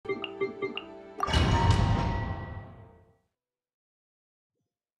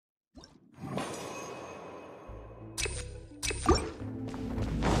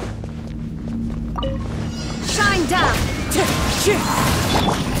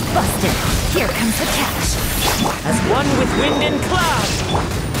Busted. Here comes the catch. As one with wind and cloud.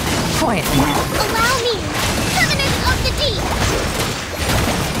 Quietly now. Allow me! Covenant of the Deep!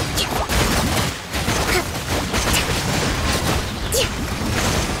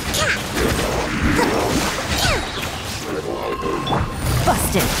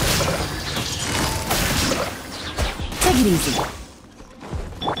 Busted. Take it easy.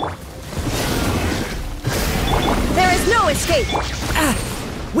 There is no escape!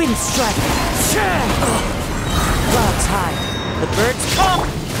 Wind strike. Clouds high. The birds come.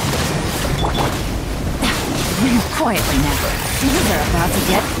 Quietly now. These are about to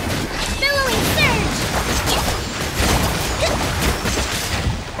get... Billowing surge!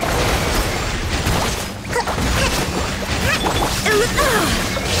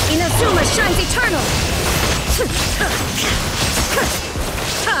 Inazuma shines eternal!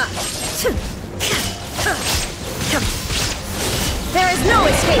 There is no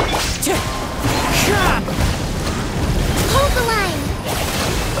escape! Hold the line!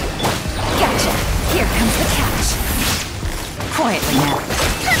 Gotcha! Here comes the catch! Quietly now.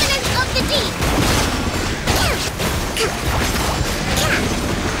 Covenant of the Deep!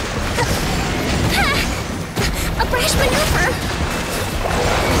 A brash maneuver!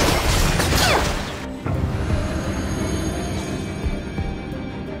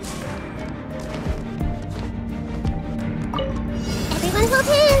 Everyone hold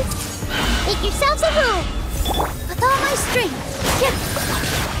hands! Make yourselves at home! With all my strength!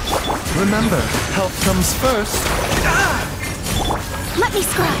 Remember, help comes first. Let me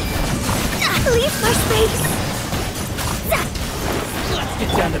scribe! Leave my space! Let's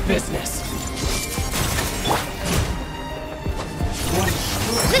get down to business.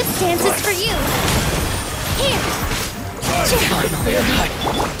 This dance is for you! Here!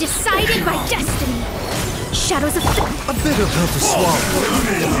 Decided by destiny! Shadows of... A bitter pill to swallow.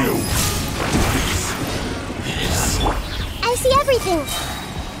 I see everything!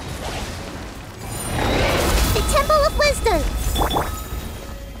 The Temple of Wisdom!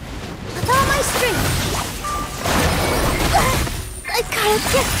 With all my strength! I gotta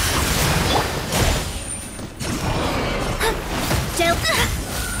get...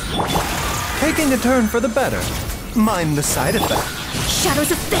 Taking a turn for the better. Mind the side effect.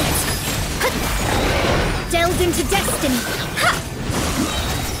 Shadows of fate! Delved into destiny!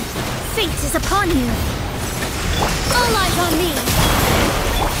 Fate is upon you! All eyes on me!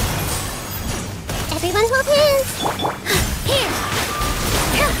 Everyone hold hands! Here!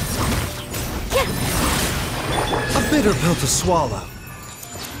 A bitter pill to swallow.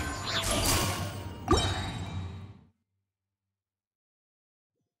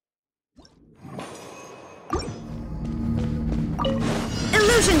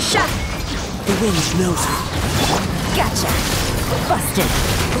 Illusion shot! The wind knows me. Gotcha! Busted!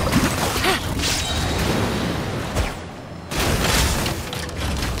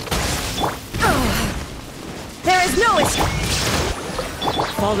 There is no escape!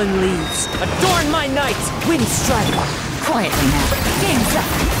 Fallen leaves. Adorn my night. Wind strike. Quietly now. Game's up!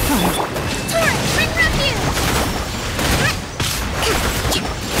 Turn! Bring refuge!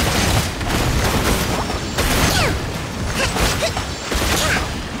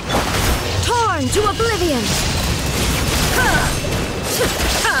 Torn to oblivion!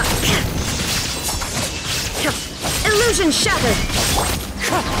 Illusion shattered!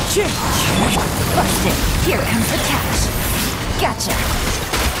 Busted! Here comes the catch! Gotcha!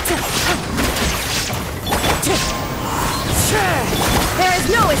 There is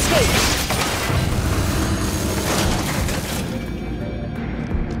no escape!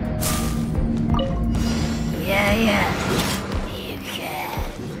 Yeah. You can.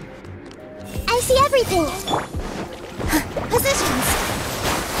 I see everything! Positions!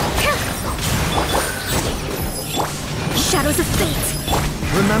 Shadows of fate!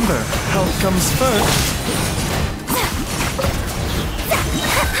 Remember, health comes first.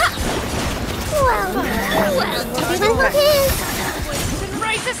 Well, everyone hold hands!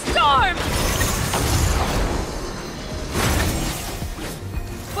 Raise a storm.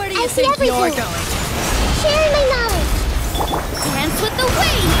 Where do I you see think everything. you're going? Sharing my knowledge! Dance with the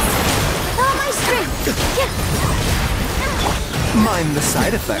waves! With all my strength! Mind the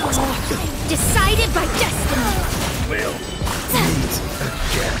side effects. Decided by destiny!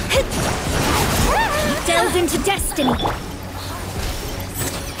 Delve into destiny!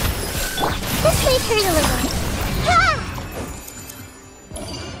 This may hurt a little. Ha!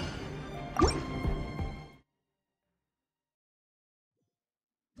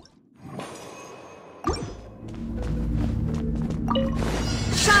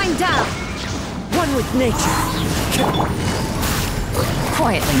 Shine down! One with nature.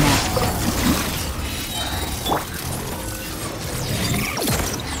 Quietly now.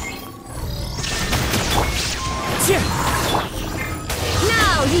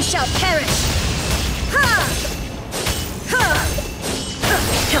 Now you shall perish! Ha! Ha!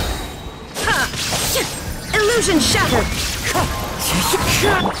 Ha! Illusion shattered!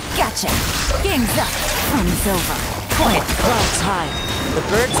 Gotcha. Game's up. Fun's over. Quiet. Clouds high. The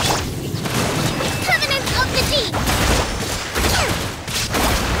birds... Covenant of the Deep!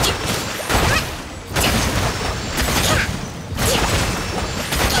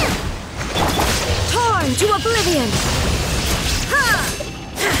 Torn to oblivion! Ha!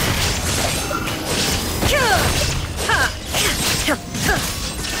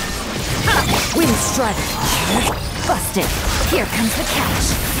 Wind strider. Busted. Here comes the catch.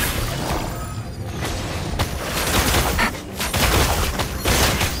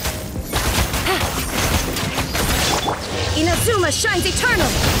 Inazuma shines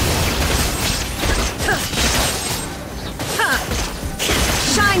eternal!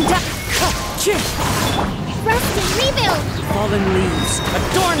 Shine down! Rest and rebuild! Fallen leaves.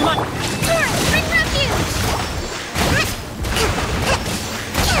 Adorn my... Turn! Bring refuge!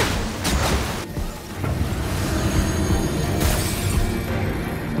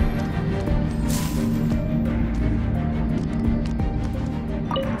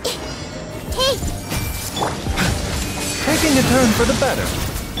 Hey! Taking a turn for the better.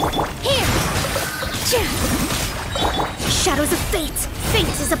 Here! Shadows of fate!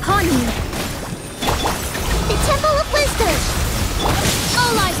 Fate is upon you! The Temple of Wisdom!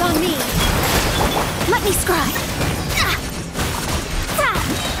 All eyes on me! Let me scribe!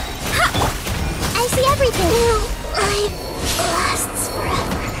 I see everything! New life lasts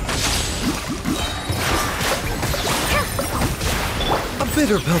forever. A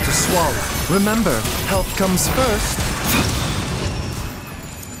bitter pill to swallow. Remember, health comes first.